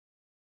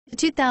The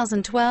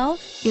 2012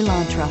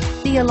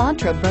 Elantra. The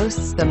Elantra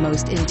boasts the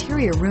most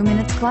interior room in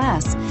its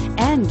class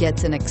and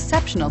gets an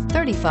exceptional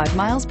 35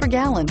 miles per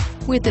gallon.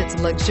 With its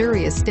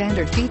luxurious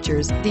standard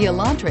features, the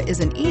Elantra is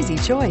an easy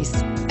choice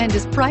and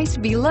is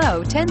priced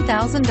below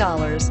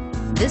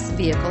 $10,000. This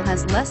vehicle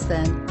has less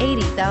than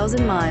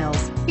 80,000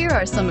 miles. Here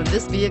are some of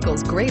this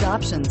vehicle's great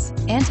options: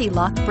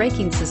 anti-lock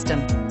braking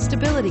system,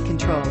 stability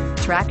control,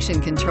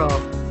 traction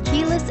control,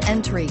 keyless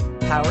entry,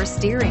 power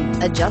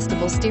steering,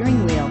 adjustable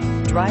steering wheel,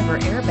 driver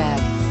airbag,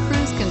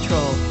 cruise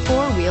control,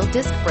 four-wheel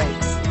disc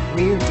brakes,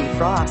 rear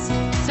defrost.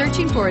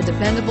 Searching for a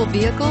dependable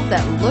vehicle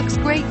that looks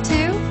great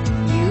too?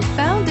 You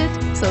found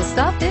it, so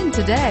stop in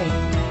today.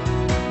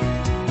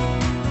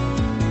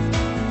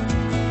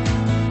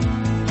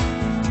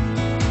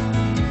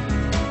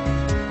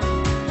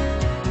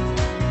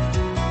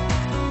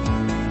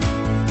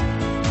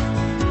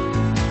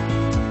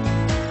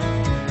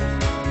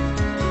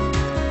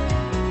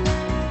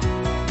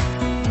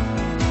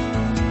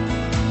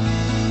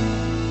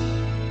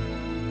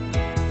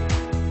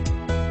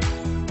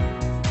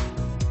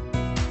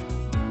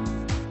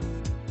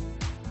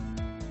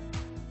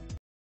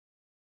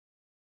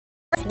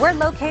 We're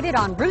located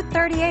on Route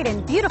 38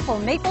 in beautiful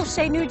Maple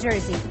Shade, New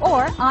Jersey,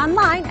 or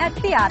online at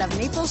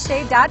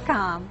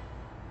fiatofmapleshade.com.